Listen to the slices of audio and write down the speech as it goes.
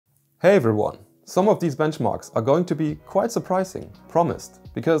Hey everyone! Some of these benchmarks are going to be quite surprising, promised,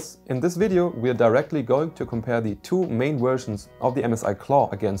 because in this video we are directly going to compare the two main versions of the MSI Claw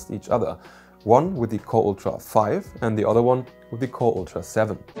against each other, one with the Core Ultra 5 and the other one with the Core Ultra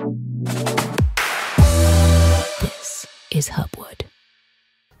 7. This is Hubwood.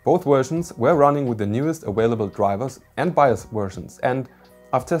 Both versions were running with the newest available drivers and BIOS versions, and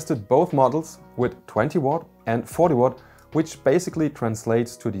I've tested both models with 20 watt and 40 watt, which basically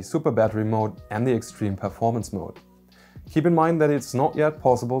translates to the super battery mode and the extreme performance mode. Keep in mind that it's not yet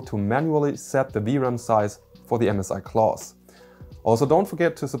possible to manually set the VRAM size for the MSI Claws. Also, don't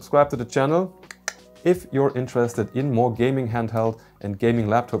forget to subscribe to the channel if you're interested in more gaming handheld and gaming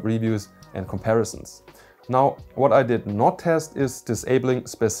laptop reviews and comparisons. Now, what I did not test is disabling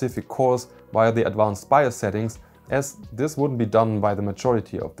specific cores via the advanced BIOS settings, as this wouldn't be done by the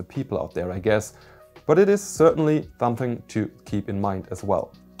majority of the people out there, I guess. But it is certainly something to keep in mind as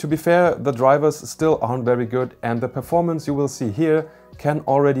well. To be fair, the drivers still aren't very good, and the performance you will see here can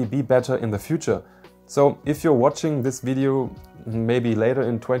already be better in the future. So if you're watching this video maybe later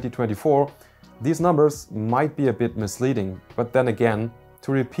in 2024, these numbers might be a bit misleading. But then again,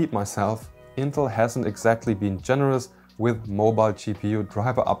 to repeat myself, Intel hasn't exactly been generous with mobile GPU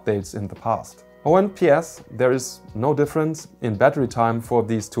driver updates in the past. Oh, and PS, there is no difference in battery time for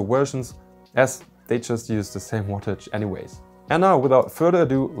these two versions, as they just use the same wattage anyways. And now, without further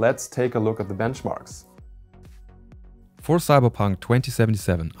ado, let's take a look at the benchmarks. For Cyberpunk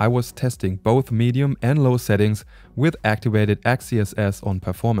 2077, I was testing both medium and low settings with activated XeSS on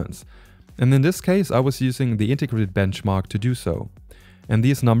performance. And in this case, I was using the integrated benchmark to do so. And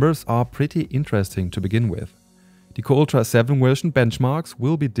these numbers are pretty interesting to begin with. The Core Ultra 7 version benchmarks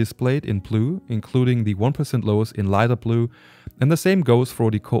will be displayed in blue, including the 1% lows in lighter blue, and the same goes for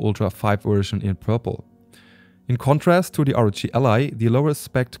the Core Ultra 5 version in purple. In contrast to the ROG Ally, the lower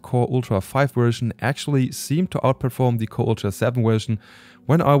spec Core Ultra 5 version actually seemed to outperform the Core Ultra 7 version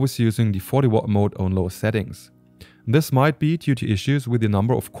when I was using the 40 watt mode on low settings. This might be due to issues with the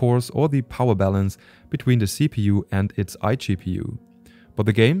number of cores or the power balance between the CPU and its iGPU. But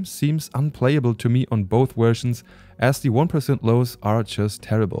the game seems unplayable to me on both versions, as the 1% lows are just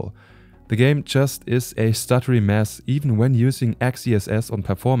terrible. The game just is a stuttery mess even when using XeSS on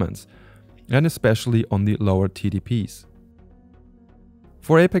performance, and especially on the lower TDPs.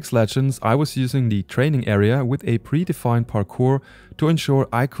 For Apex Legends, I was using the training area with a predefined parkour to ensure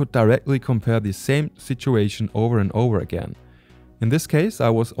I could directly compare the same situation over and over again. In this case, I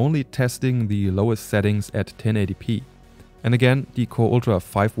was only testing the lowest settings at 1080p. And again, the Core Ultra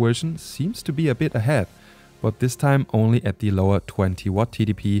 5 version seems to be a bit ahead, but this time only at the lower 20 watt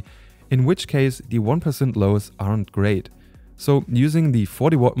TDP, in which case the 1% lows aren't great. So using the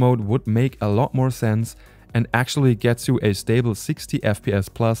 40 watt mode would make a lot more sense and actually gets you a stable 60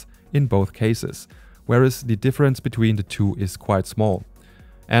 FPS plus in both cases, whereas the difference between the two is quite small.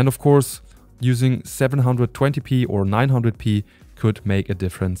 And of course, using 720p or 900p could make a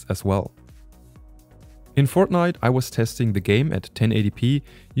difference as well. In Fortnite, I was testing the game at 1080p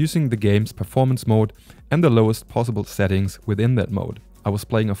using the game's performance mode and the lowest possible settings within that mode. I was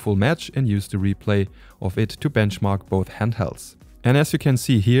playing a full match and used the replay of it to benchmark both handhelds. And as you can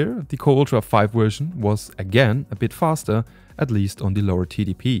see here, the Core Ultra 5 version was again a bit faster, at least on the lower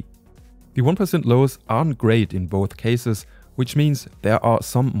TDP. The 1% lows aren't great in both cases, which means there are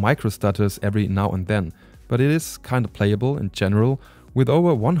some micro stutters every now and then, but it is kinda playable in general, with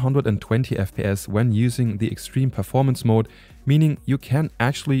over 120 FPS when using the extreme performance mode, meaning you can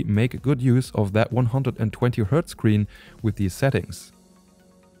actually make good use of that 120Hz screen with these settings.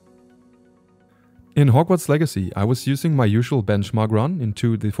 In Hogwarts Legacy, I was using my usual benchmark run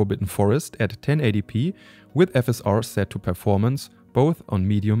into the Forbidden Forest at 1080p with FSR set to performance, both on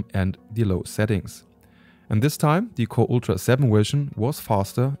medium and the low settings. And this time, the Core Ultra 7 version was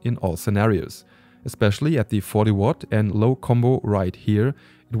faster in all scenarios. Especially at the 40 watt and low combo right here,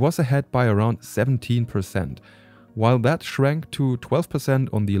 it was ahead by around 17%, while that shrank to 12%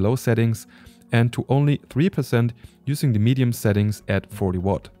 on the low settings and to only 3% using the medium settings at 40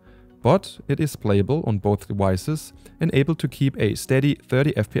 watt. But it is playable on both devices and able to keep a steady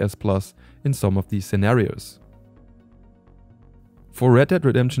 30 FPS plus in some of these scenarios. For Red Dead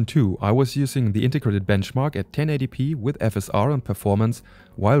Redemption 2, I was using the integrated benchmark at 1080p with FSR and performance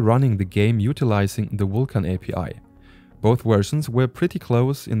while running the game utilizing the Vulkan API. Both versions were pretty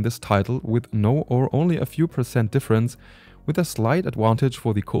close in this title with no or only a few % difference, with a slight advantage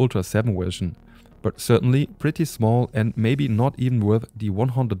for the Core Ultra 7 version, but certainly pretty small and maybe not even worth the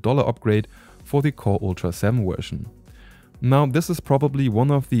 $100 upgrade for the Core Ultra 7 version. Now, this is probably one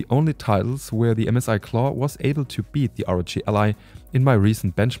of the only titles where the MSI Claw was able to beat the ROG Ally in my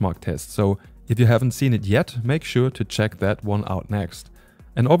recent benchmark test, so if you haven't seen it yet, make sure to check that one out next.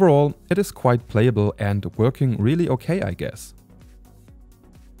 And overall, it is quite playable and working really okay, I guess.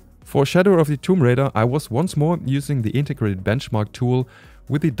 For Shadow of the Tomb Raider, I was once more using the integrated benchmark tool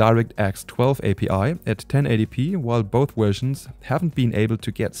with the DirectX 12 API at 1080p, while both versions haven't been able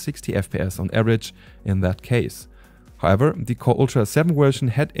to get 60 FPS on average in that case. However, the Core Ultra 7 version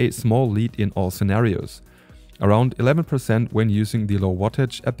had a small lead in all scenarios, around 11% when using the low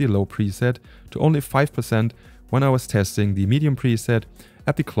wattage at the low preset to only 5% when I was testing the medium preset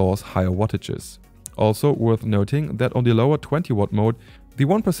at the Claw's higher wattages. Also worth noting that on the lower 20 watt mode, the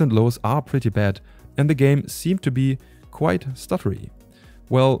 1% lows are pretty bad and the game seemed to be quite stuttery.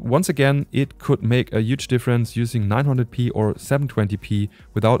 Well, once again, it could make a huge difference using 900p or 720p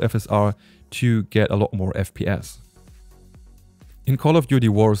without FSR to get a lot more FPS. In Call of Duty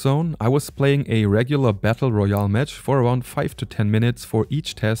Warzone, I was playing a regular Battle Royale match for around 5 to 10 minutes for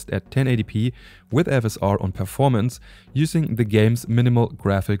each test at 1080p with FSR on performance using the game's minimal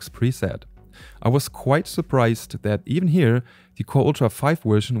graphics preset. I was quite surprised that even here, the Core Ultra 5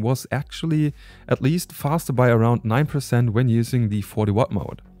 version was actually at least faster by around 9% when using the 40 watt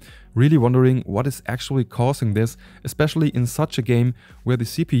mode. Really wondering what is actually causing this, especially in such a game where the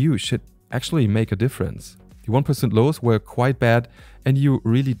CPU should actually make a difference. The 1% lows were quite bad and you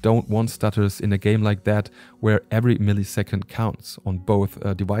really don't want stutters in a game like that where every millisecond counts on both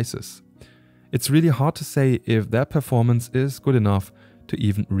devices. It's really hard to say if that performance is good enough to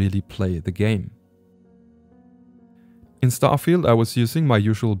even really play the game. In Starfield, I was using my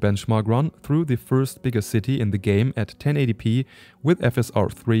usual benchmark run through the first bigger city in the game at 1080p with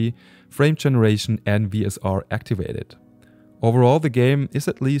FSR 3, frame generation and VSR activated. Overall, the game is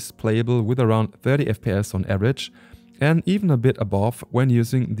at least playable with around 30 FPS on average and even a bit above when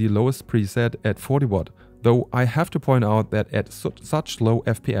using the lowest preset at 40 watt, though I have to point out that at such low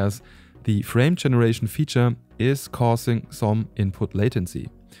FPS, the frame generation feature is causing some input latency.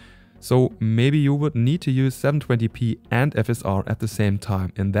 So maybe you would need to use 720p and FSR at the same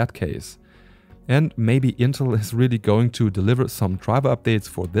time in that case. And maybe Intel is really going to deliver some driver updates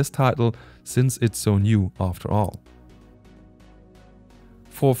for this title since it's so new after all.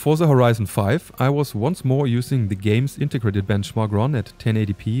 For Forza Horizon 5, I was once more using the game's integrated benchmark run at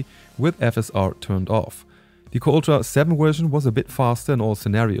 1080p with FSR turned off. The Core Ultra 7 version was a bit faster in all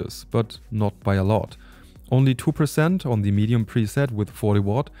scenarios, but not by a lot. Only 2% on the medium preset with 40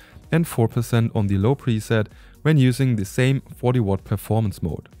 watt and 4% on the low preset when using the same 40 watt performance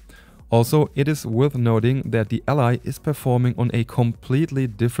mode. Also, it is worth noting that the Ally is performing on a completely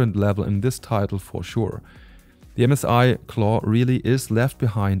different level in this title for sure. The MSI Claw really is left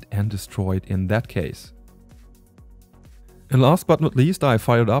behind and destroyed in that case. And last but not least, I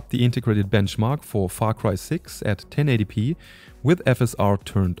fired up the integrated benchmark for Far Cry 6 at 1080p with FSR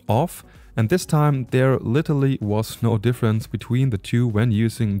turned off, and this time there literally was no difference between the two when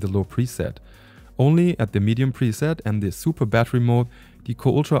using the low preset. Only at the medium preset and the super battery mode, the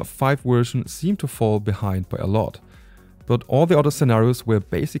Core Ultra 5 version seemed to fall behind by a lot. But all the other scenarios were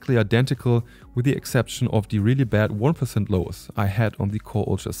basically identical with the exception of the really bad 1% lows I had on the Core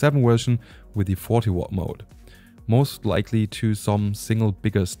Ultra 7 version with the 40 watt mode. Most likely to some single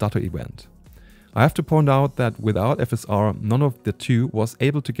bigger stutter event. I have to point out that without FSR, none of the two was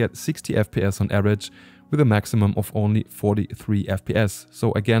able to get 60 FPS on average with a maximum of only 43 FPS.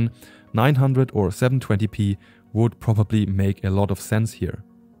 So again, 900 or 720p would probably make a lot of sense here.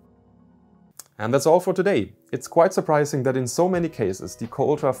 And that's all for today. It's quite surprising that in so many cases the Core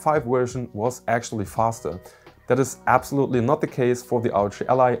Ultra 5 version was actually faster. That is absolutely not the case for the ROG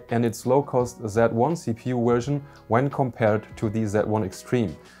Ally and its low-cost Z1 CPU version when compared to the Z1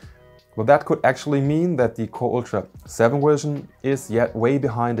 Extreme. But that could actually mean that the Core Ultra 7 version is yet way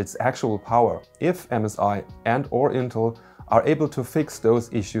behind its actual power if MSI and/or Intel are able to fix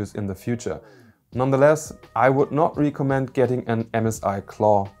those issues in the future. Nonetheless, I would not recommend getting an MSI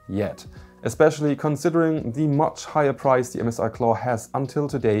Claw yet, especially considering the much higher price the MSI Claw has until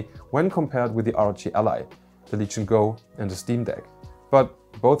today when compared with the ROG Ally, the Legion Go and the Steam Deck. But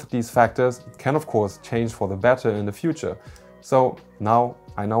both of these factors can of course change for the better in the future. So now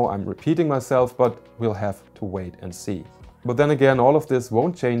I know I'm repeating myself, but we'll have to wait and see. But then again, all of this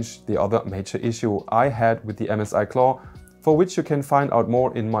won't change the other major issue I had with the MSI Claw, for which you can find out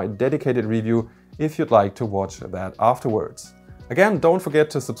more in my dedicated review if you'd like to watch that afterwards. Again, don't forget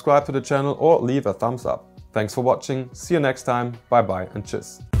to subscribe to the channel or leave a thumbs up. Thanks for watching, see you next time, bye bye and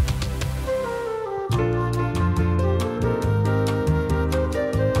tschüss.